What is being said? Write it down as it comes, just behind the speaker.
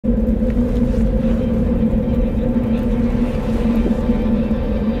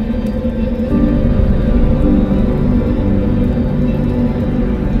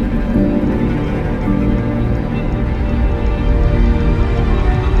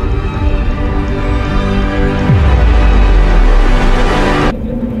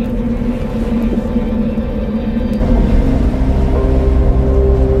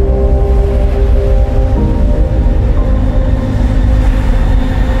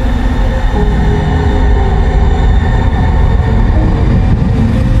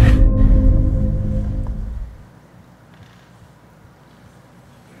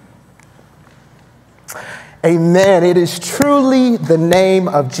Amen. It is truly the name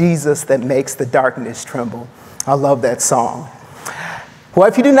of Jesus that makes the darkness tremble. I love that song. Well,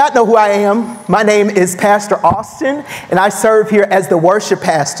 if you do not know who I am, my name is Pastor Austin, and I serve here as the worship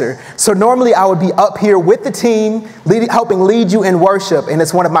pastor. So normally I would be up here with the team, helping lead you in worship, and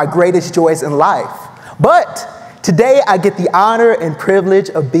it's one of my greatest joys in life. But today I get the honor and privilege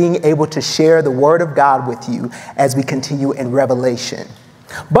of being able to share the Word of God with you as we continue in Revelation.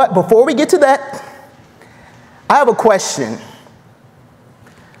 But before we get to that, I have a question.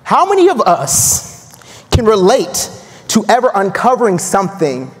 How many of us can relate to ever uncovering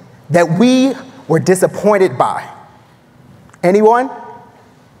something that we were disappointed by? Anyone?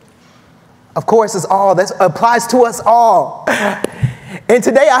 Of course, it's all. That applies to us all. And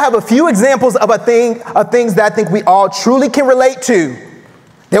today I have a few examples of things that I think we all truly can relate to,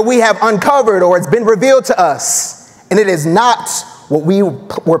 that we have uncovered or it's been revealed to us, and it is not what we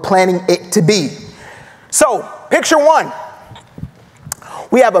were planning it to be. So, picture one.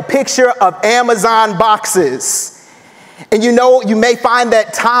 We have a picture of Amazon boxes. And you may find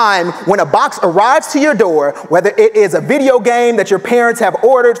that time when a box arrives to your door, whether it is a video game that your parents have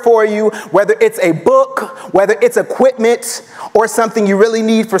ordered for you, whether it's a book, whether it's equipment, or something you really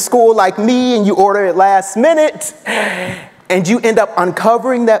need for school like me, and you order it last minute, and you end up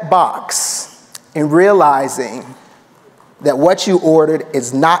uncovering that box and realizing that what you ordered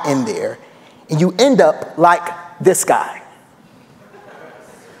is not in there, and you end up like this guy.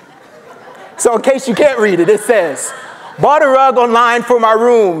 So in case you can't read it, it says, bought a rug online for my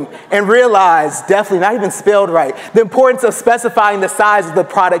room and realized, definitely not even spelled right, the importance of specifying the size of the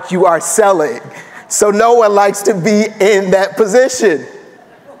product you are selling. So no one likes to be in that position.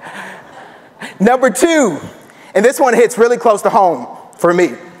 Number two, and this one hits really close to home for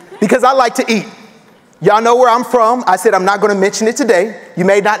me because I like to eat. Y'all know where I'm from. I said I'm not going to mention it today. You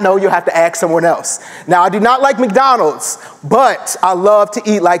may not know. You'll have to ask someone else. Now, I do not like McDonald's, but I love to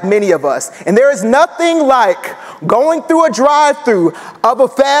eat like many of us. And there is nothing like going through a drive-thru of a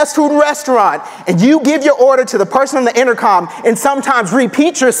fast food restaurant, and you give your order to the person on the intercom and sometimes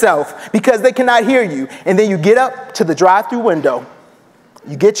repeat yourself because they cannot hear you. And then you get up to the drive-thru window,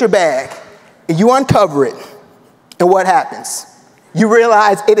 you get your bag, and you uncover it. And what happens? You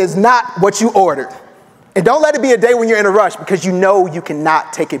realize it is not what you ordered. And don't let it be a day when you're in a rush because you know you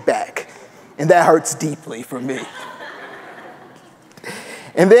cannot take it back. And that hurts deeply for me.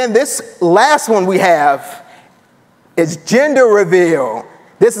 And then this last one we have is gender reveal.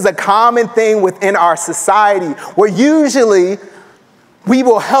 This is a common thing within our society where usually we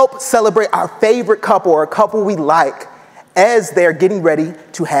will help celebrate our favorite couple or a couple we like as they're getting ready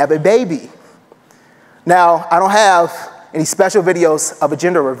to have a baby. Now, I don't have any special videos of a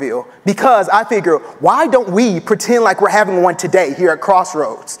gender reveal because I figure, why don't we pretend like we're having one today here at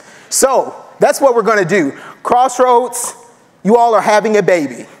Crossroads? So that's what we're going to do. Crossroads, you all are having a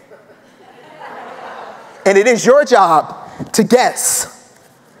baby. And it is your job to guess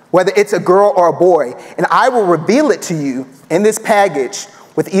whether it's a girl or a boy. And I will reveal it to you in this package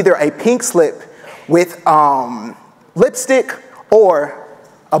with either a pink slip with lipstick or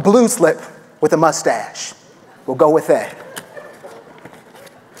a blue slip with a mustache. We'll go with that.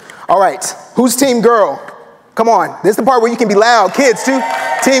 All right, who's team girl? Come on, this is the part where you can be loud. Kids too.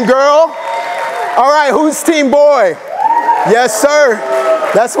 Team girl? All right, who's team boy? Yes, sir.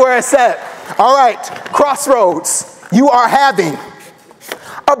 That's where it's at. All right, Crossroads, you are having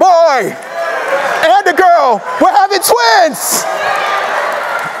a boy and a girl. We're having twins.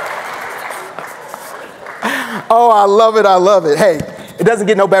 Oh, I love it. I love it. Hey. It doesn't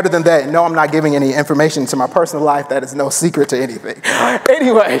get no better than that. No, I'm not giving any information to my personal life. That is no secret to anything.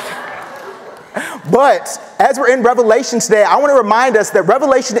 Anyway, but as we're in Revelation today, I want to remind us that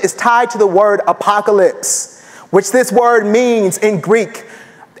Revelation is tied to the word apocalypse, which this word means in Greek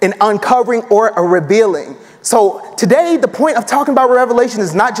an uncovering or a revealing. So today, the point of talking about Revelation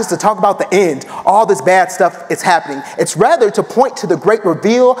is not just to talk about the end, all this bad stuff is happening. It's rather to point to the great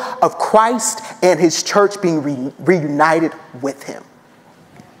reveal of Christ and his church being reunited with him.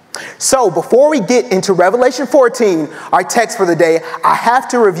 So before we get into Revelation 14, our text for the day, I have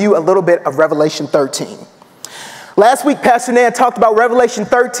to review a little bit of Revelation 13. Last week, Pastor Nan talked about Revelation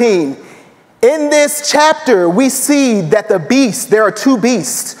 13. In this chapter, we see that there are two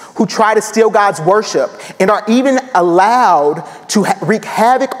beasts who try to steal God's worship and are even allowed to wreak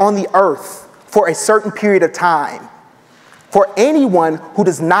havoc on the earth for a certain period of time. For anyone who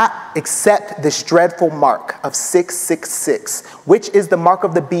does not accept this dreadful mark of 666, which is the mark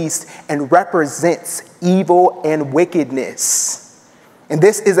of the beast and represents evil and wickedness. And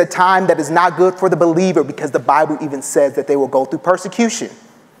this is a time that is not good for the believer because the Bible even says that they will go through persecution.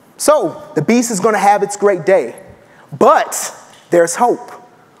 So the beast is going to have its great day, but there's hope.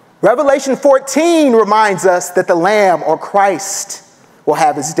 Revelation 14 reminds us that the Lamb, or Christ, will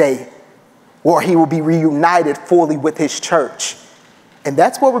have his day, or he will be reunited fully with his church. And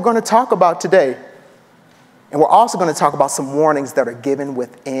that's what we're going to talk about today. And we're also going to talk about some warnings that are given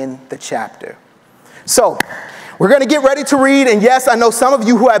within the chapter. So we're going to get ready to read. And yes, I know some of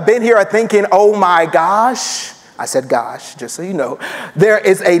you who have been here are thinking, oh my gosh. I said gosh, just so you know. There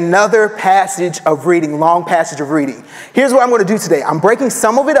is another passage of reading, long passage of reading. Here's what I'm going to do today. I'm breaking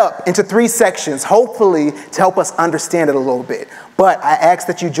some of it up into 3 sections, hopefully to help us understand it a little bit. But I ask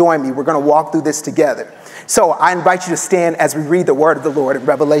that you join me. We're going to walk through this together. So I invite you to stand as we read the word of the Lord in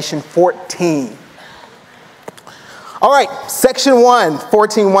Revelation 14. All right, section 1,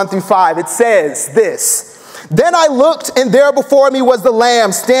 14, 1 through 5. It says this: Then I looked, and there before me was the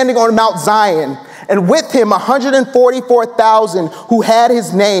Lamb standing on Mount Zion, and with him 144,000 who had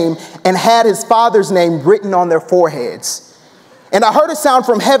his name and had his Father's name written on their foreheads. And I heard a sound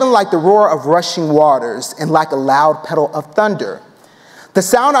from heaven like the roar of rushing waters and like a loud peal of thunder. The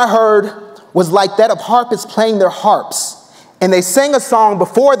sound I heard was like that of harpists playing their harps, and they sang a song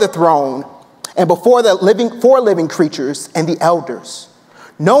before the throne and before the four living creatures and the elders.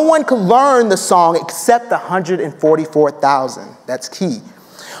 No one could learn the song except the 144,000. That's key.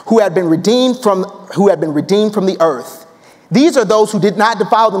 Who had been redeemed from the earth. These are those who did not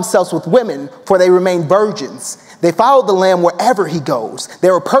defile themselves with women, for they remained virgins. They followed the Lamb wherever he goes. They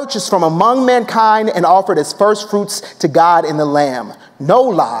were purchased from among mankind and offered as first fruits to God in the Lamb. No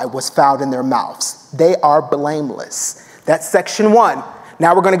lie was found in their mouths. They are blameless. That's section 1.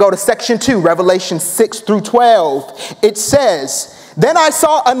 Now we're going to go to section 2, Revelation 6 through 12. It says, Then I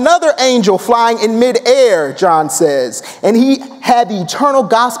saw another angel flying in midair, John says, and he had the eternal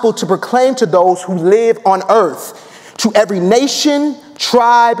gospel to proclaim to those who live on earth, to every nation,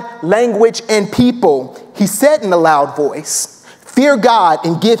 tribe, language, and people. He said in a loud voice, Fear God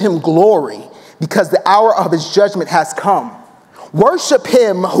and give him glory, because the hour of his judgment has come. Worship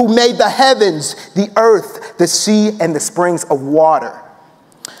him who made the heavens, the earth, the sea, and the springs of water.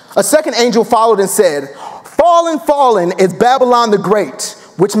 A second angel followed and said, Fallen, fallen is Babylon the Great,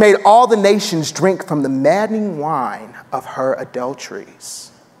 which made all the nations drink from the maddening wine of her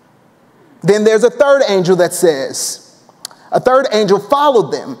adulteries. Then there's a third angel that says, A third angel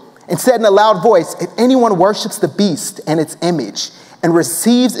followed them and said in a loud voice, If anyone worships the beast and its image and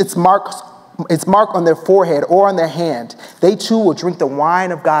receives its mark on their forehead or on their hand, they too will drink the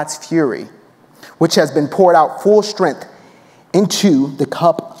wine of God's fury, which has been poured out full strength into the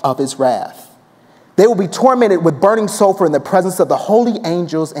cup of his wrath. They will be tormented with burning sulfur in the presence of the holy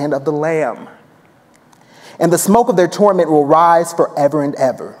angels and of the Lamb. And the smoke of their torment will rise forever and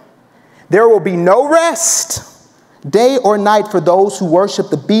ever. There will be no rest, day or night, for those who worship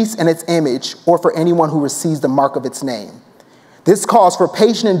the beast and its image, or for anyone who receives the mark of its name. This calls for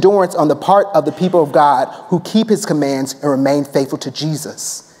patient endurance on the part of the people of God who keep his commands and remain faithful to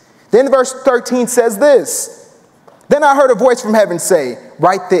Jesus. Then verse 13 says this: Then I heard a voice from heaven say,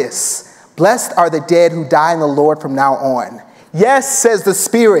 Write this, Blessed are the dead who die in the Lord from now on. Yes, says the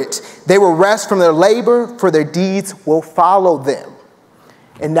Spirit, they will rest from their labor, for their deeds will follow them.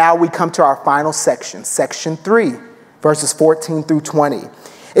 And now we come to our final section, section 3, verses 14 through 20.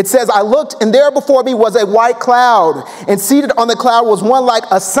 It says, I looked, and there before me was a white cloud, and seated on the cloud was one like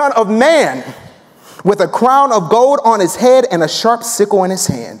a son of man, with a crown of gold on his head and a sharp sickle in his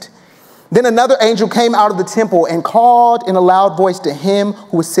hand. Then another angel came out of the temple and called in a loud voice to him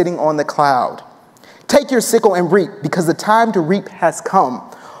who was sitting on the cloud, Take your sickle and reap, because the time to reap has come,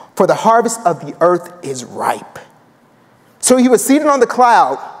 for the harvest of the earth is ripe. So he was seated on the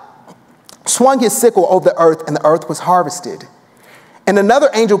cloud, swung his sickle over the earth, and the earth was harvested. And another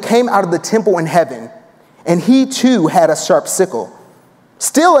angel came out of the temple in heaven, and he too had a sharp sickle.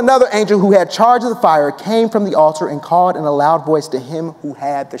 Still another angel who had charge of the fire came from the altar and called in a loud voice to him who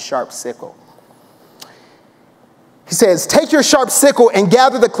had the sharp sickle. He says, Take your sharp sickle and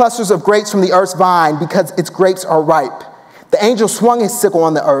gather the clusters of grapes from the earth's vine, because its grapes are ripe. The angel swung his sickle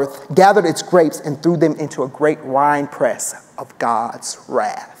on the earth, gathered its grapes, and threw them into a great winepress of God's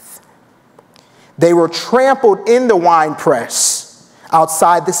wrath. They were trampled in the winepress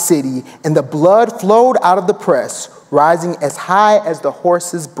outside the city, and the blood flowed out of the press, rising as high as the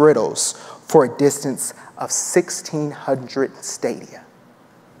horses' brittles, for a distance of 1,600 stadia.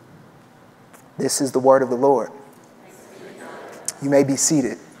 This is the word of the Lord. You may be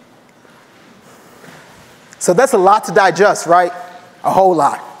seated. So that's a lot to digest, right? A whole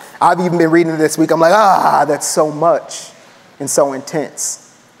lot. I've even been reading it this week. I'm like, that's so much and so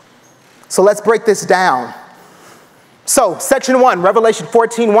intense. So let's break this down. So, section 1, Revelation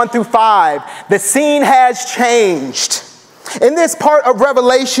 14, 1 through 5, the scene has changed. In this part of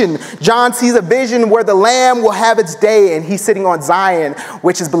Revelation, John sees a vision where the Lamb will have its day, and he's sitting on Zion,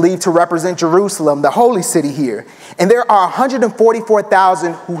 which is believed to represent Jerusalem, the holy city here. And there are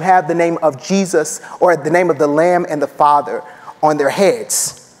 144,000 who have the name of Jesus, or the name of the Lamb and the Father, on their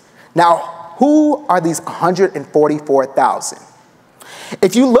heads. Now, who are these 144,000?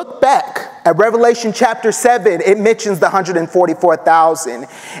 If you look back at Revelation chapter 7, it mentions the 144,000.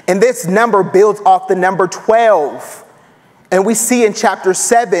 And this number builds off the number 12. And we see in chapter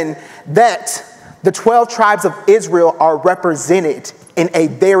 7 that the 12 tribes of Israel are represented in a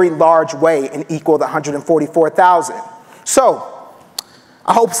very large way and equal the 144,000. So,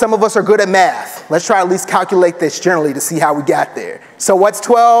 I hope some of us are good at math. Let's try at least calculate this generally to see how we got there. So what's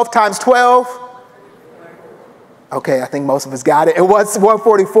 12 times 12? Okay, I think most of us got it. It was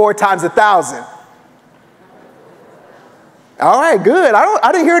 144 times 1,000. All right, good.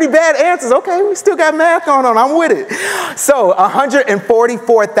 I didn't hear any bad answers. Okay, we still got math going on. I'm with it. So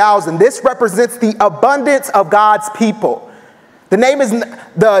 144,000. This represents the abundance of God's people.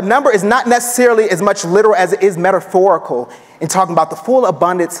 The number is not necessarily as much literal as it is metaphorical in talking about the full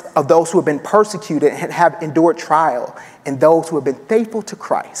abundance of those who have been persecuted and have endured trial, and those who have been faithful to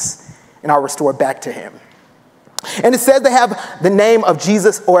Christ and are restored back to him. And it says they have the name of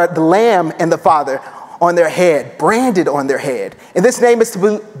Jesus, or the Lamb and the Father, on their head, branded on their head. And this name is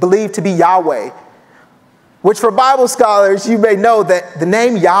believed to be Yahweh, which for Bible scholars, you may know that the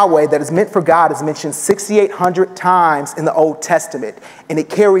name Yahweh that is meant for God is mentioned 6,800 times in the Old Testament, and it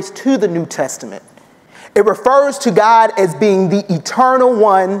carries to the New Testament. It refers to God as being the eternal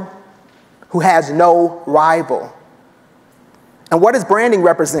one who has no rival. And what does branding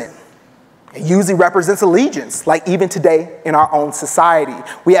represent? It usually represents allegiance, like even today in our own society.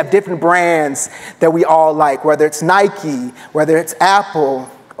 We have different brands that we all like, whether it's Nike, whether it's Apple,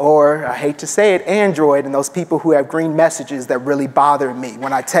 or, I hate to say it, Android, and those people who have green messages that really bother me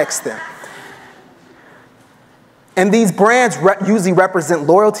when I text them. And these brands usually represent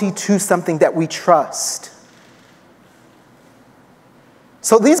loyalty to something that we trust.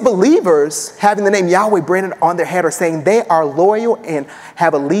 So these believers, having the name Yahweh branded on their head, are saying they are loyal and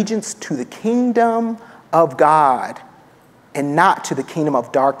have allegiance to the kingdom of God and not to the kingdom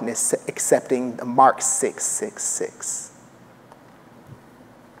of darkness, accepting the Mark 6:66.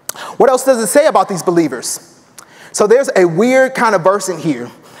 What else does it say about these believers? So there's a weird kind of verse in here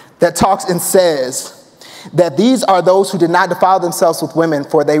that talks and says that these are those who did not defile themselves with women,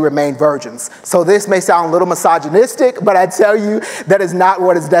 for they remain virgins. So this may sound a little misogynistic, but I tell you that is not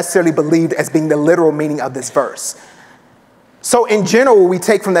what is necessarily believed as being the literal meaning of this verse. So in general, we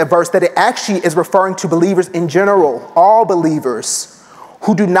take from that verse that it actually is referring to believers in general, all believers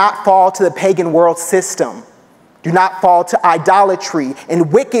who do not fall to the pagan world system, do not fall to idolatry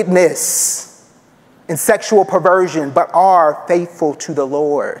and wickedness and sexual perversion, but are faithful to the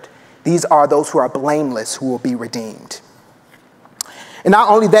Lord. These are those who are blameless, who will be redeemed. And not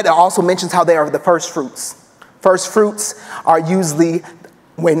only that, it also mentions how they are the first fruits. First fruits are usually,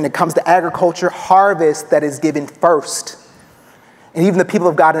 when it comes to agriculture, harvest that is given first. And even the people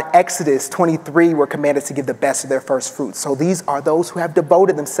of God in Exodus 23 were commanded to give the best of their first fruits. So these are those who have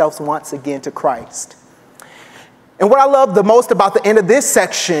devoted themselves once again to Christ. And what I love the most about the end of this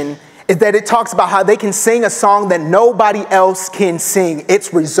section is that it talks about how they can sing a song that nobody else can sing.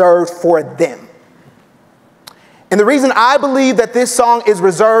 It's reserved for them. And the reason I believe that this song is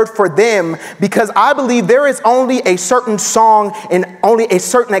reserved for them, because I believe there is only a certain song and only a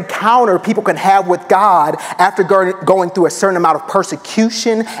certain encounter people can have with God after going through a certain amount of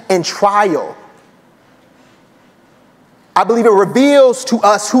persecution and trial. I believe it reveals to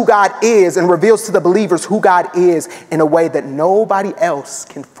us who God is and reveals to the believers who God is in a way that nobody else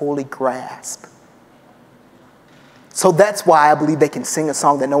can fully grasp. So that's why I believe they can sing a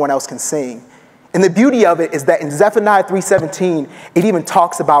song that no one else can sing. And the beauty of it is that in Zephaniah 3:17, it even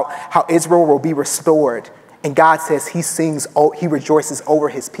talks about how Israel will be restored. And God says he rejoices over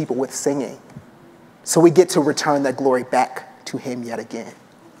his people with singing. So we get to return that glory back to him yet again.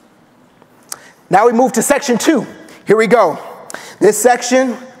 Now we move to section 2. Here we go. This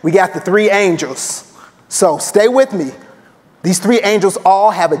section, we got the 3 angels. So stay with me. These 3 angels all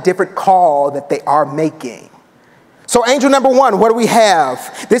have a different call that they are making. So angel number 1, what do we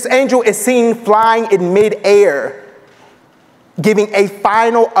have? This angel is seen flying in midair, giving a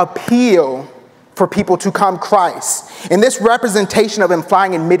final appeal for people to come Christ. And this representation of him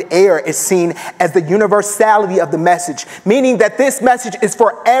flying in midair is seen as the universality of the message, meaning that this message is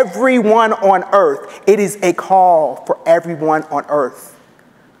for everyone on earth. It is a call for everyone on earth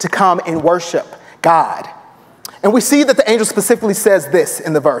to come and worship God. And we see that the angel specifically says this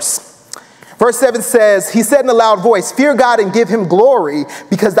in the verse. Verse 7 says, he said in a loud voice, fear God and give him glory,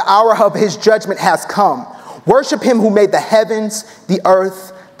 because the hour of his judgment has come. Worship him who made the heavens, the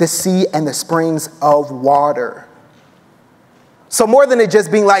earth, the sea, and the springs of water. So more than it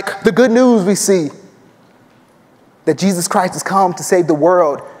just being like the good news we see, that Jesus Christ has come to save the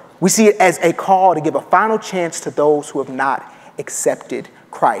world, we see it as a call to give a final chance to those who have not accepted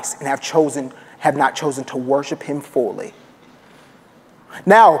Christ and have not chosen to worship him fully.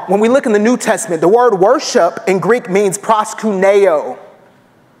 Now, when we look in the New Testament, the word worship in Greek means proskuneo.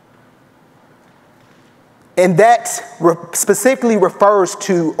 And that specifically refers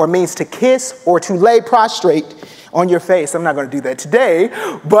to or means to kiss or to lay prostrate on your face. I'm not going to do that today,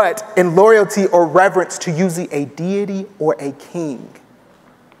 but in loyalty or reverence to usually a deity or a king.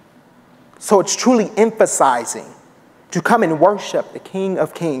 So it's truly emphasizing to come and worship the King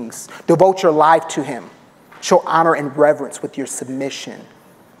of Kings, devote your life to him, show honor and reverence with your submission.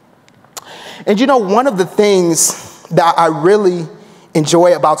 And you know, one of the things that I really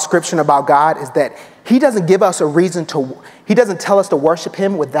enjoy about Scripture and about God is that he doesn't give us a reason to, he doesn't tell us to worship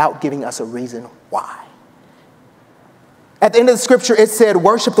him without giving us a reason why. At the end of the Scripture, it said,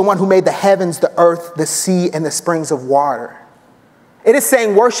 worship the one who made the heavens, the earth, the sea, and the springs of water. It is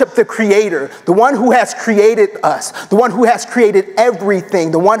saying worship the Creator, the one who has created us, the one who has created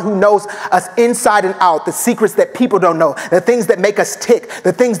everything, the one who knows us inside and out, the secrets that people don't know, the things that make us tick,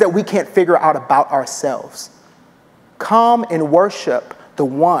 the things that we can't figure out about ourselves. Come and worship the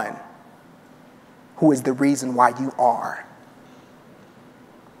one who is the reason why you are.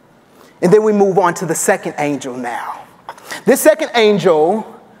 And then we move on to the second angel now. This second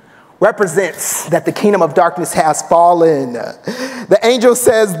angel represents that the kingdom of darkness has fallen. The angel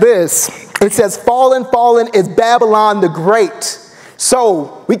says this. It says, fallen, fallen is Babylon the Great.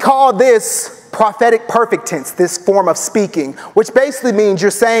 So we call this prophetic perfect tense, this form of speaking, which basically means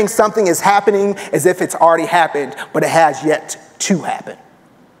you're saying something is happening as if it's already happened, but it has yet to happen.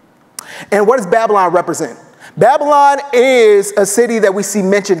 And what does Babylon represent? Babylon is a city that we see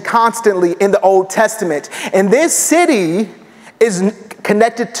mentioned constantly in the Old Testament. And this city is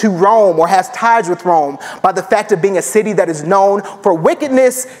connected to Rome or has ties with Rome by the fact of being a city that is known for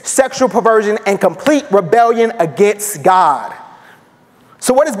wickedness, sexual perversion, and complete rebellion against God.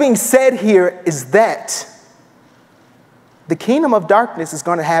 So what is being said here is that the kingdom of darkness is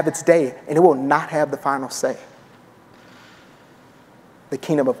going to have its day, and it will not have the final say. The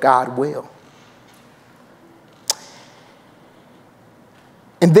kingdom of God will.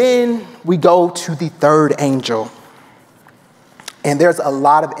 And then we go to the third angel. And there's a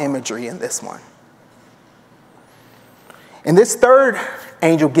lot of imagery in this one. And this third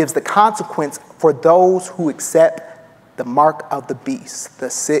angel gives the consequence for those who accept the mark of the beast, the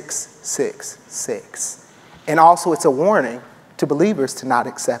 666. And also it's a warning to believers to not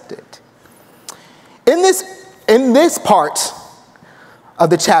accept it. In this part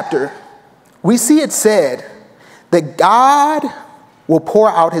of the chapter, we see it said that God will pour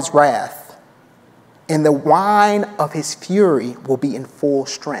out his wrath, and the wine of his fury will be in full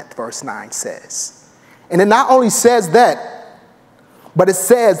strength, verse 9 says. And it not only says that, but it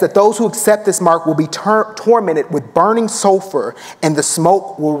says that those who accept this mark will be tormented with burning sulfur, and the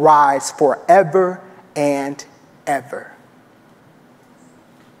smoke will rise forever and ever.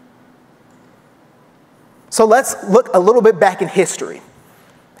 So let's look a little bit back in history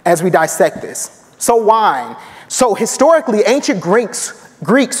as we dissect this. So wine. So historically, ancient Greeks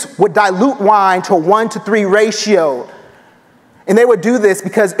would dilute wine to a 1-to-3 ratio. And they would do this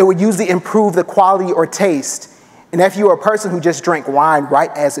because it would usually improve the quality or taste. And if you were a person who just drank wine right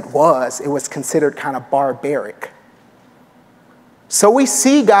as it was considered kind of barbaric. So we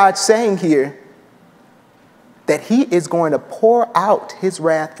see God saying here that he is going to pour out his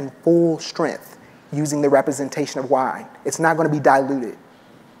wrath in full strength using the representation of wine. It's not going to be diluted.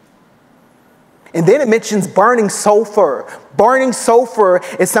 And then it mentions burning sulfur. Burning sulfur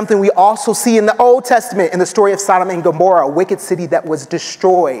is something we also see in the Old Testament in the story of Sodom and Gomorrah, a wicked city that was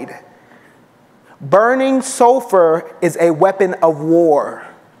destroyed. Burning sulfur is a weapon of war.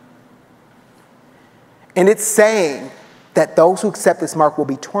 And it's saying that those who accept this mark will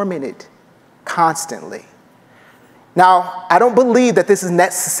be tormented constantly. Now, I don't believe that this is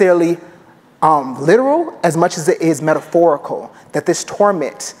necessarily literal as much as it is metaphorical, that this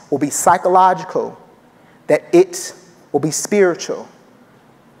torment will be psychological, that it will be spiritual.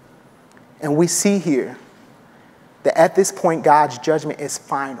 And we see here that at this point, God's judgment is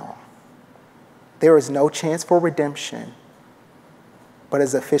final. There is no chance for redemption, but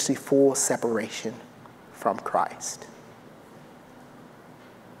is officially full separation from Christ.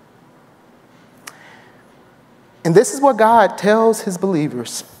 And this is what God tells his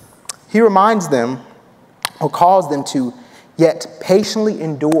believers. He reminds them, or calls them to, yet patiently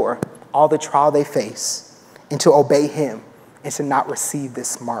endure all the trial they face, and to obey him, and to not receive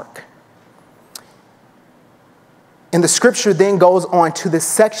this mark. And the scripture then goes on to this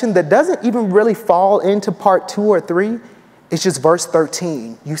section that doesn't even really fall into part 2 or 3. It's just verse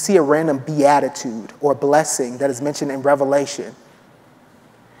 13. You see a random beatitude or blessing that is mentioned in Revelation.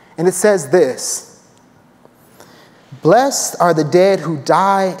 And it says this: "Blessed are the dead who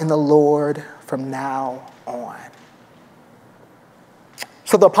die in the Lord from now on."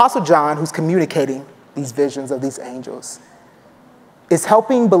 So the Apostle John, who's communicating these visions of these angels, is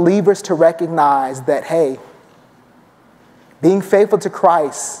helping believers to recognize that, hey, being faithful to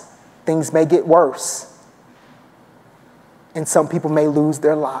Christ, things may get worse. And some people may lose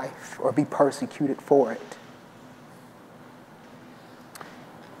their life or be persecuted for it.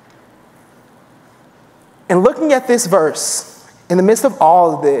 And looking at this verse, in the midst of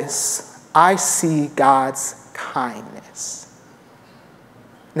all of this, I see God's kindness.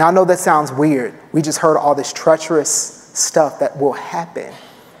 Now, I know that sounds weird. We just heard all this treacherous stuff that will happen.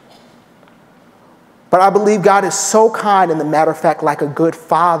 But I believe God is so kind, in the matter of fact, like a good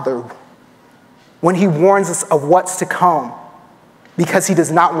father, when he warns us of what's to come, because he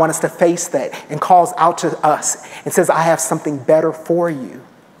does not want us to face that, and calls out to us and says, I have something better for you.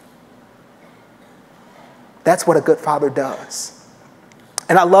 That's what a good father does.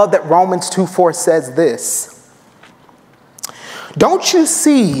 And I love that Romans 2:4 says this: "Don't you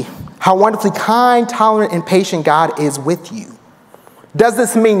see how wonderfully kind, tolerant, and patient God is with you? Does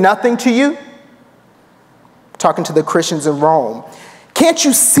this mean nothing to you?" Talking to the Christians in Rome. "Can't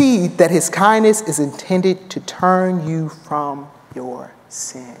you see that his kindness is intended to turn you from your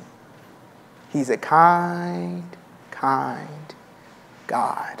sin?" He's a kind, kind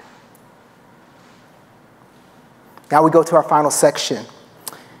God. Now we go to our final section.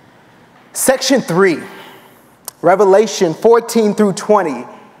 Section 3, Revelation 14 through 20,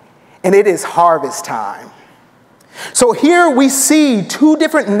 and it is harvest time. So here we see two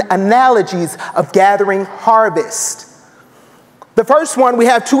different analogies of gathering harvest. The first one, we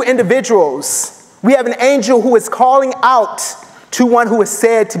have two individuals. We have an angel who is calling out to one who is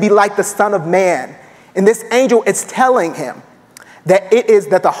said to be like the Son of Man. And this angel is telling him that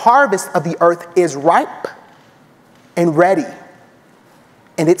that the harvest of the earth is ripe and ready,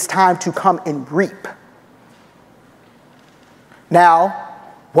 and it's time to come and reap. Now,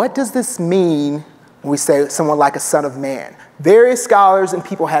 what does this mean when we say someone like a Son of Man? Various scholars and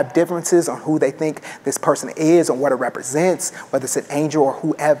people have differences on who they think this person is, on what it represents, whether it's an angel or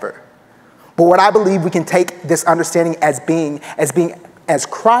whoever. But what I believe we can take this understanding as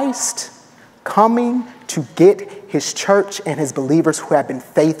Christ coming to get his church and his believers who have been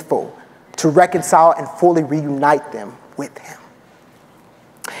faithful, to reconcile and fully reunite them with him.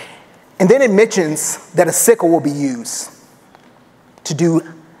 And then it mentions that a sickle will be used to do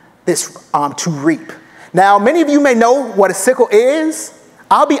this, to reap. Now, many of you may know what a sickle is.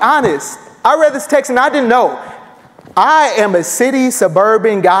 I'll be honest. I read this text and I didn't know. I am a city,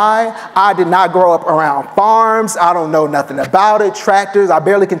 suburban guy. I did not grow up around farms. I don't know nothing about it. Tractors. I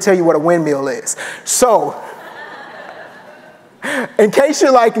barely can tell you what a windmill is. So, in case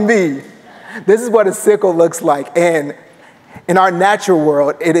you're like me, this is what a sickle looks like. And in our natural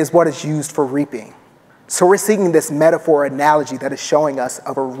world, it is what is used for reaping. So we're seeing this metaphor analogy that is showing us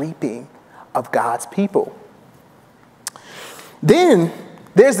of a reaping of God's people. Then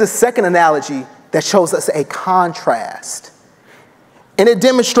there's the second analogy that shows us a contrast. And it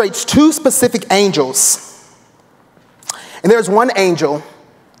demonstrates two specific angels. And there's one angel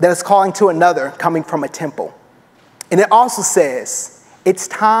that is calling to another coming from a temple. And it also says, it's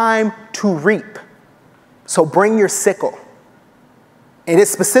time to reap. So bring your sickle. And it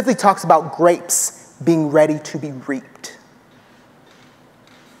specifically talks about grapes being ready to be reaped.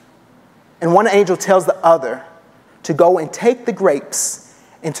 And one angel tells the other to go and take the grapes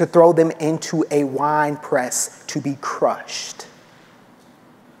and to throw them into a wine press to be crushed.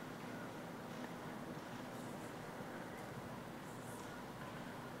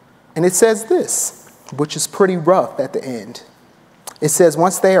 And it says this, which is pretty rough at the end. It says,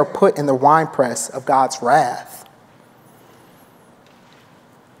 once they are put in the winepress of God's wrath,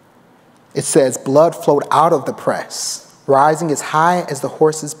 it says, blood flowed out of the press, rising as high as the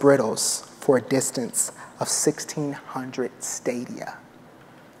horses' bridles for a distance of 1,600 stadia.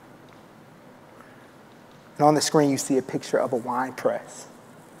 And on the screen, you see a picture of a wine press.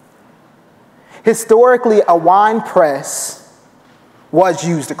 Historically, a wine press was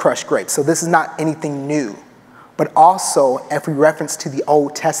used to crush grapes, so this is not anything new. But also, if we reference to the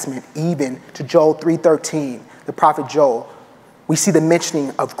Old Testament, even to Joel 3:13, the prophet Joel, we see the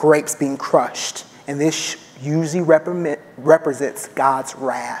mentioning of grapes being crushed. And this usually represents God's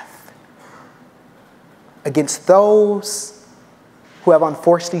wrath against those who have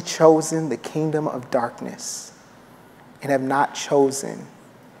unfortunately chosen the kingdom of darkness and have not chosen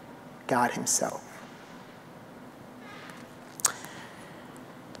God himself.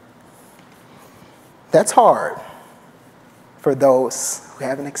 That's hard for those who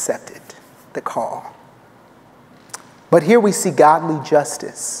haven't accepted the call. But here we see godly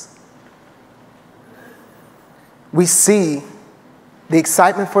justice. We see the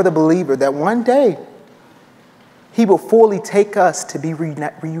excitement for the believer that one day he will fully take us to be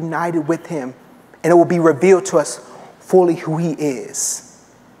reunited with him, and it will be revealed to us fully who he is.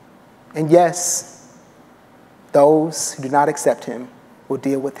 And yes, those who do not accept him will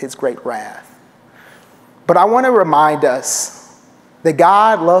deal with his great wrath. But I want to remind us that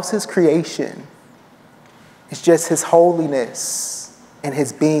God loves his creation. It's just his holiness and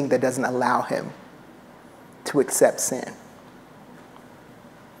his being that doesn't allow him to accept sin.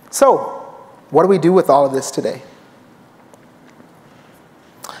 So, what do we do with all of this today?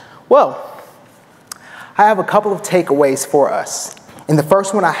 Well, I have a couple of takeaways for us. And the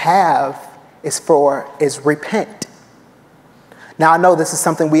first one I have is repent. Now, I know this is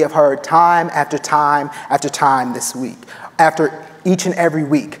something we have heard time after time after time this week, after each and every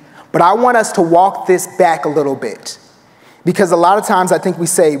week. But I want us to walk this back a little bit, because a lot of times I think we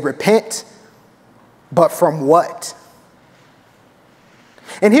say repent, but from what?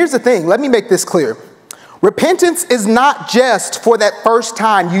 And here's the thing, let me make this clear. Repentance is not just for that first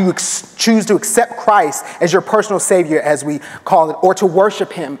time you choose to accept Christ as your personal Savior, as we call it, or to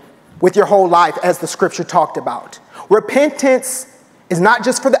worship him with your whole life, as the scripture talked about. Repentance is not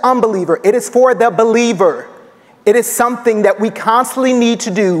just for the unbeliever, it is for the believer. It is something that we constantly need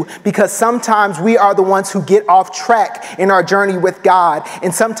to do, because sometimes we are the ones who get off track in our journey with God,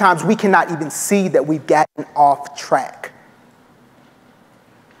 and sometimes we cannot even see that we've gotten off track.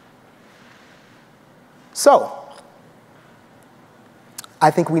 So,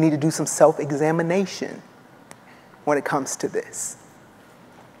 I think we need to do some self-examination when it comes to this.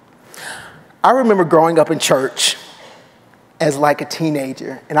 I remember growing up in church as like a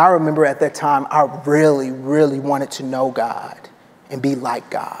teenager, and I remember at that time I really, really wanted to know God and be like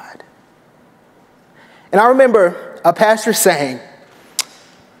God. And I remember a pastor saying,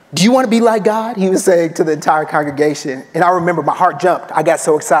 "Do you want to be like God?" He was saying to the entire congregation. And I remember my heart jumped. I got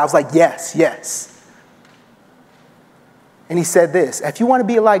so excited. I was like, yes, yes. And he said this: if you want to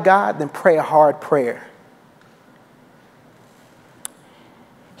be like God, then pray a hard prayer.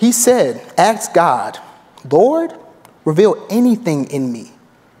 He said, ask God, "Lord, reveal anything in me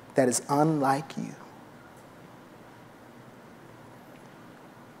that is unlike you."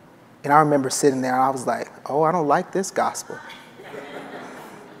 And I remember sitting there and I was like, oh, I don't like this gospel.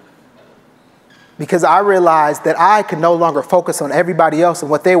 Because I realized that I could no longer focus on everybody else and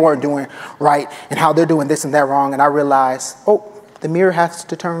what they weren't doing right and how they're doing this and that wrong. And I realized, oh, the mirror has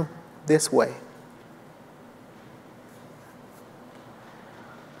to turn this way.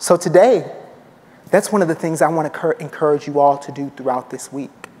 So today, that's one of the things I want to encourage you all to do throughout this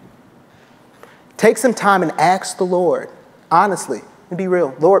week. Take some time and ask the Lord, honestly, and be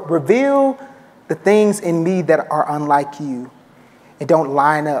real. Lord, reveal the things in me that are unlike you and don't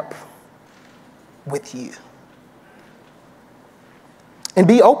line up with you. And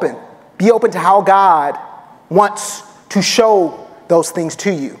be open. Be open to how God wants to show those things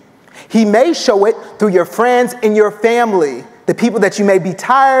to you. He may show it through your friends and your family, the people that you may be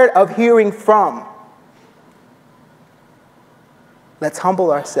tired of hearing from. Let's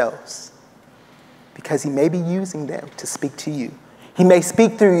humble ourselves, because he may be using them to speak to you. He may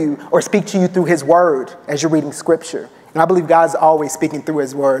speak through you or speak to you through his word as you're reading scripture. And I believe God's always speaking through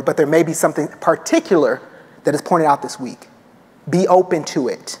his word, but there may be something particular that is pointed out this week. Be open to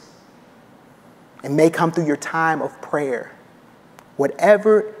it. It may come through your time of prayer.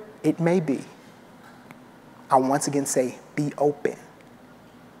 Whatever it may be, I once again say, be open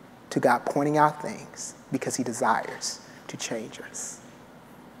to God pointing out things, because he desires to change us.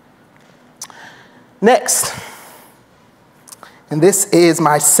 Next, and this is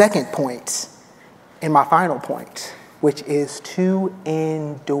my second point and my final point, which is to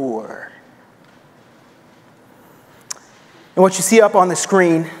endure. And what you see up on the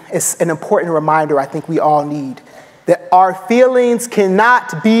screen is an important reminder I think we all need, that our feelings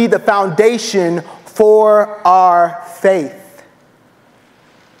cannot be the foundation for our faith.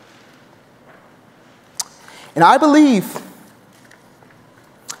 And I believe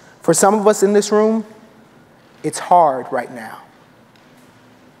for some of us in this room, it's hard right now.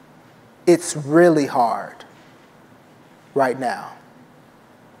 It's really hard. right now.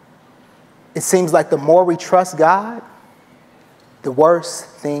 It seems like the more we trust God, the worse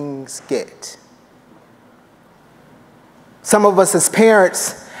things get. Some of us as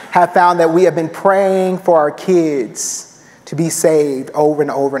parents have found that we have been praying for our kids to be saved over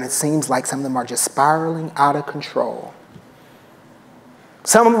and over, and it seems like some of them are just spiraling out of control.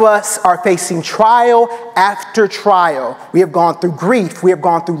 Some of us are facing trial after trial. We have gone through grief. We have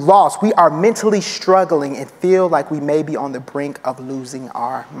gone through loss. We are mentally struggling and feel like we may be on the brink of losing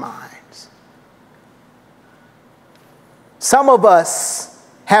our minds. Some of us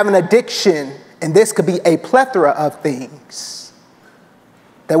have an addiction, and this could be a plethora of things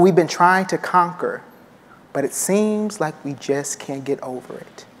that we've been trying to conquer, but it seems like we just can't get over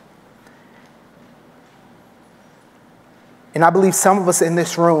it. And I believe some of us in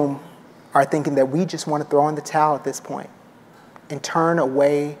this room are thinking that we just want to throw in the towel at this point and turn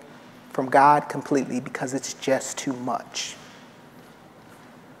away from God completely because it's just too much.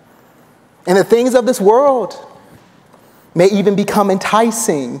 And the things of this world may even become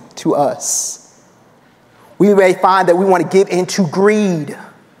enticing to us. We may find that we want to give into greed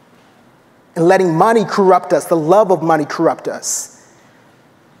and letting money corrupt us, the love of money corrupt us.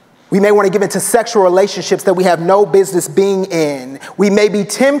 We may want to give into sexual relationships that we have no business being in. We may be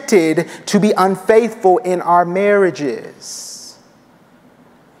tempted to be unfaithful in our marriages.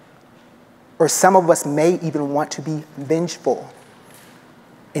 Or some of us may even want to be vengeful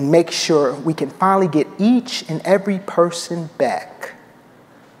and make sure we can finally get each and every person back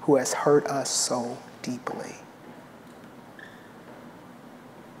who has hurt us so deeply.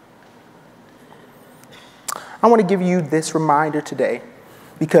 I want to give you this reminder today,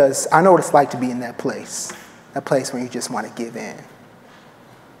 because I know what it's like to be in that place where you just want to give in.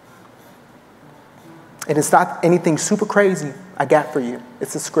 And it's not anything super crazy I got for you.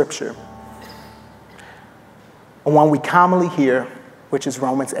 It's a scripture. And one we commonly hear, which is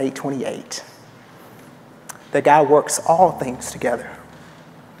Romans 8:28. That God works all things together.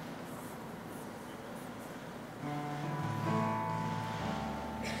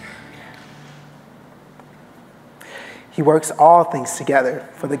 He works all things together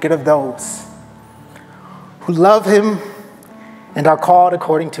for the good of those who love him and are called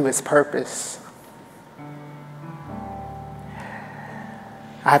according to his purpose.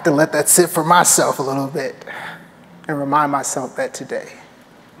 I have to let that sit for myself a little bit and remind myself that today.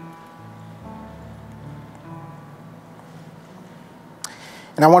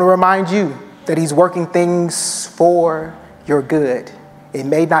 And I want to remind you that he's working things for your good. It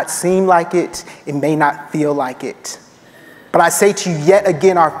may not seem like it. It may not feel like it. But I say to you yet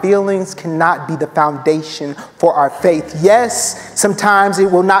again, our feelings cannot be the foundation for our faith. Yes, sometimes it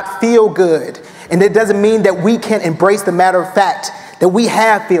will not feel good. And it doesn't mean that we can't embrace the matter of fact that we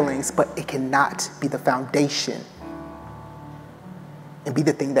have feelings, but it cannot be the foundation and be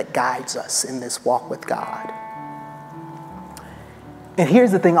the thing that guides us in this walk with God. And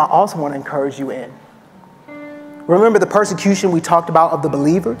here's the thing I also want to encourage you in. Remember the persecution we talked about of the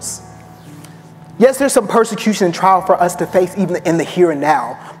believers? Yes, there's some persecution and trial for us to face even in the here and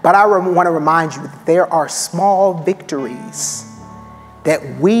now. But I want to remind you that there are small victories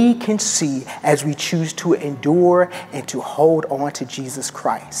that we can see as we choose to endure and to hold on to Jesus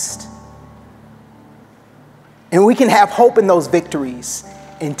Christ. And we can have hope in those victories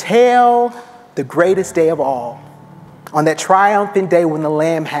until the greatest day of all, on that triumphant day when the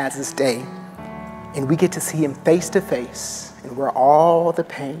Lamb has his day, and we get to see him face to face and where all the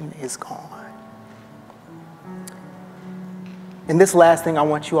pain is gone. And this last thing I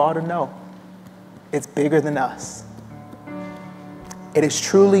want you all to know, it's bigger than us. It is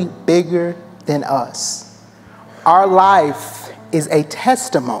truly bigger than us. Our life is a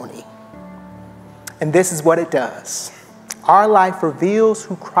testimony. And this is what it does. Our life reveals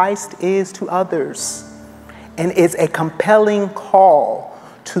who Christ is to others and is a compelling call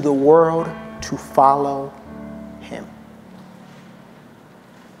to the world to follow him.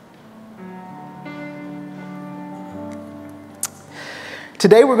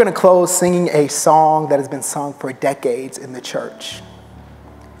 Today we're going to close singing a song that has been sung for decades in the church.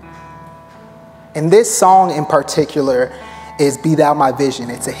 And this song in particular is Be Thou My Vision.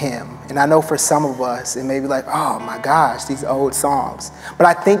 It's a hymn. And I know for some of us, it may be like, oh my gosh, these old songs. But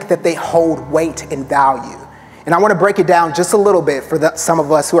I think that they hold weight and value. And I want to break it down just a little bit for some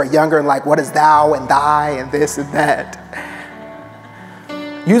of us who are younger and like, what is thou and thy and this and that?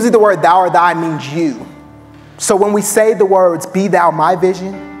 Usually the word thou or thy means you. So when we say the words, be thou my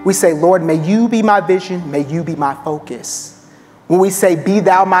vision, we say, Lord, may you be my vision, may you be my focus. When we say, be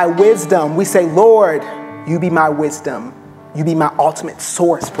thou my wisdom, we say, Lord, you be my wisdom. You be my ultimate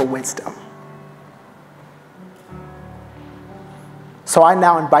source for wisdom. So I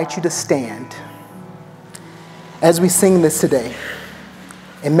now invite you to stand as we sing this today.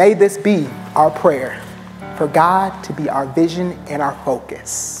 And may this be our prayer, for God to be our vision and our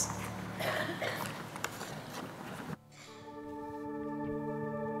focus.